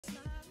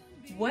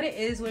What it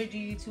is, what it do,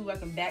 YouTube?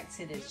 Welcome back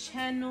to the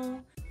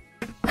channel.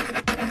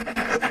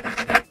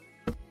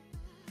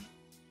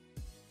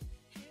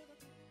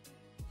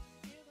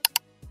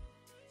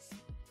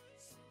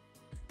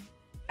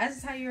 As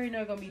is how you already know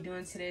we're going to be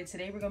doing today.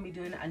 Today we're going to be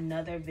doing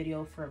another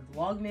video for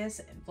Vlogmas.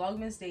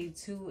 Vlogmas Day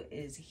 2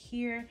 is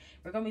here.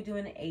 We're going to be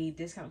doing a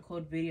discount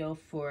code video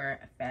for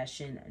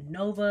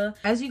FashionNova.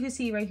 As you can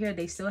see right here,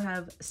 they still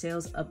have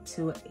sales up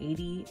to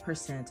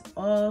 80%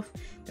 off.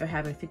 They're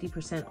having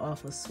 50%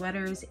 off with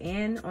sweaters.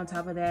 And on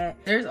top of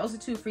that, there's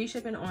also free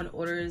shipping on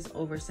orders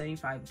over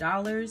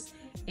 $75.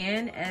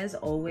 And as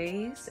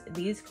always,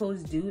 these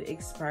codes do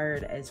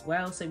expire as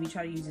well. So if you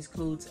try to use these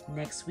codes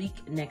next week,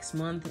 next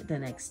month, the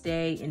next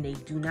day, and they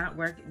do not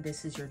work,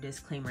 this is your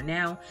disclaimer.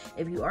 Now,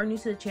 if you are new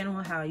to the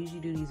channel, how I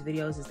usually do these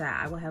videos is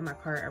that I will have my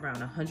cart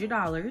around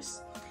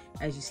 $100,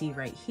 as you see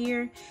right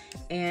here,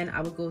 and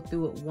I will go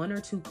through 1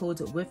 or 2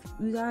 codes with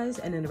you guys,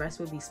 and then the rest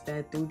will be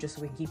sped through just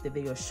so we can keep the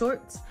video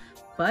short.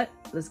 But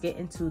let's get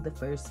into the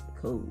first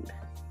code.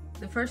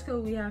 The first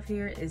code we have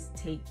here is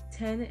take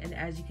 10, and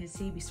as you can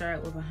see, we start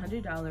out with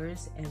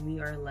 $100 and we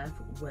are left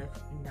with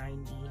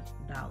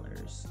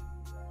 $90.